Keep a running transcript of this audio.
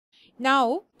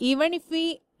Now, even if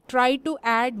we try to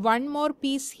add one more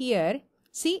piece here,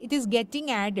 see, it is getting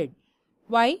added.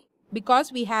 Why?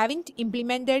 Because we haven't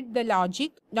implemented the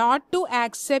logic not to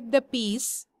accept the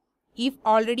piece if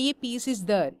already a piece is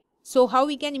there. So how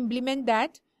we can implement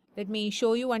that? Let me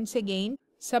show you once again.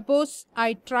 Suppose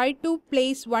I try to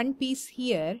place one piece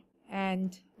here,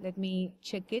 and let me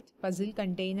check it. Puzzle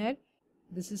container.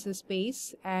 This is a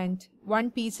space and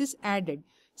one piece is added.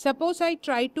 Suppose I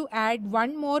try to add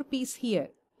one more piece here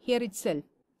itself.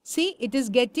 See, it is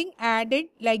getting added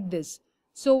like this.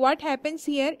 So what happens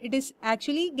here? It is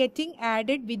actually getting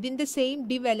added within the same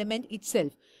div element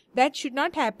itself. That should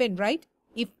not happen, right?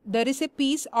 If there is a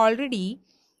piece already,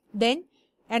 then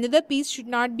another piece should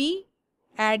not be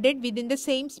added within the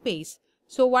same space.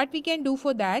 So what we can do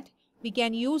for that? We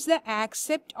can use the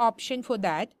accept option for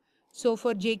that. So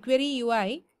for jQuery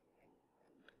UI,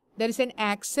 there is an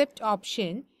accept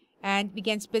option and we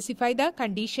can specify the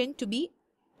condition to be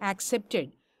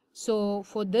accepted. So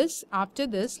for this, after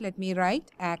this, let me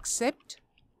write accept.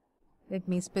 Let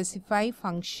me specify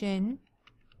function.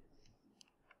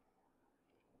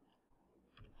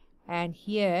 And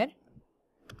here,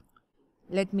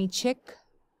 let me check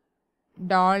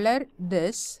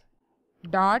 $this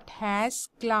dot has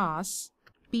class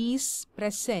piece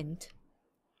present.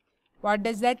 What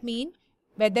does that mean?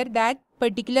 Whether that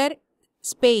particular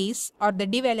space or the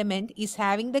div element is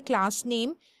having the class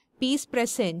name piece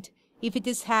present. If it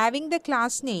is having the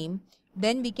class name,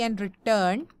 then we can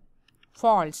return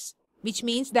false, which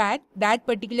means that that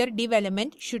particular div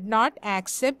element should not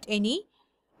accept any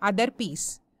other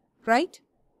piece, right?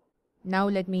 Now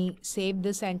let me save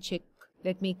this and check.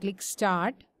 Let me click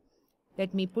start.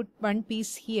 Let me put one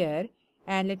piece here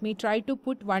and let me try to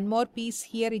put one more piece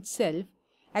here itself.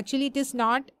 Actually, it is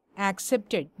not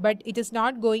accepted, but it is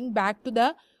not going back to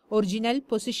the original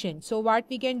position. So what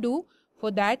we can do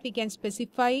for that, we can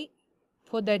specify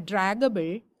for the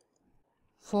draggable,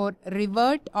 for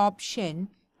revert option,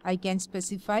 I can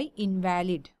specify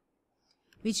invalid,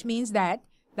 which means that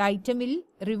the item will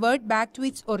revert back to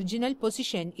its original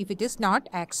position if it is not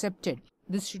accepted.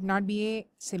 This should not be a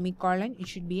semicolon, it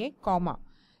should be a comma.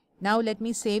 Now let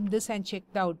me save this and check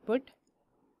the output.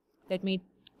 Let me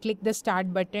click the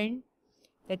start button.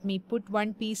 Let me put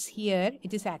one piece here.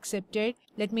 It is accepted.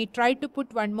 Let me try to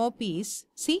put one more piece.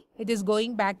 See, it is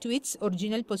going back to its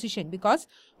original position because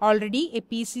already a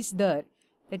piece is there.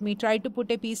 Let me try to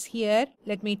put a piece here.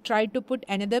 Let me try to put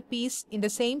another piece in the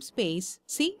same space.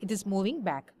 See, it is moving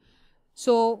back.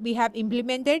 So we have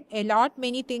implemented a lot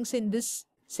many things in this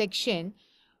section.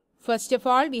 First of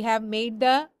all, we have made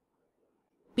the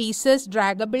pieces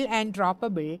draggable and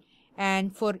droppable.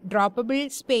 And for droppable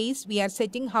space, we are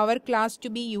setting hover class to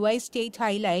be UI state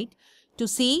highlight to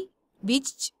see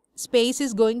which space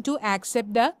is going to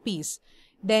accept the piece.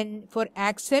 Then for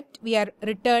accept, we are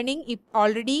returning if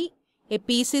already a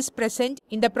piece is present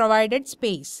in the provided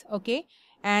space. Okay.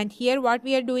 And here what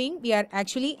we are doing, we are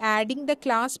actually adding the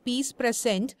class piece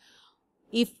present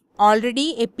if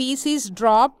already a piece is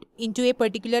dropped into a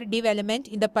particular div element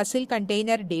in the puzzle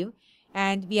container div.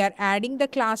 And we are adding the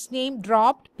class name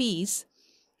dropped piece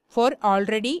for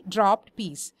already dropped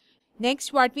piece.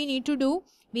 Next, what we need to do,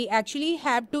 we actually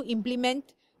have to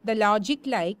implement the logic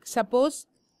like suppose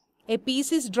a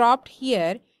piece is dropped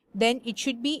here, then it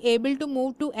should be able to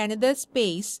move to another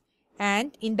space,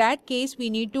 and in that case we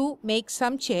need to make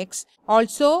some checks.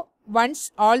 Also,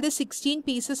 once all the 16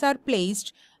 pieces are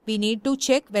placed, we need to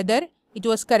check whether it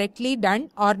was correctly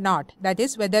done or not. That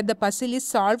is, whether the puzzle is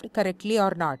solved correctly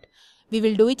or not. We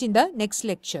will do it in the next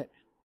lecture.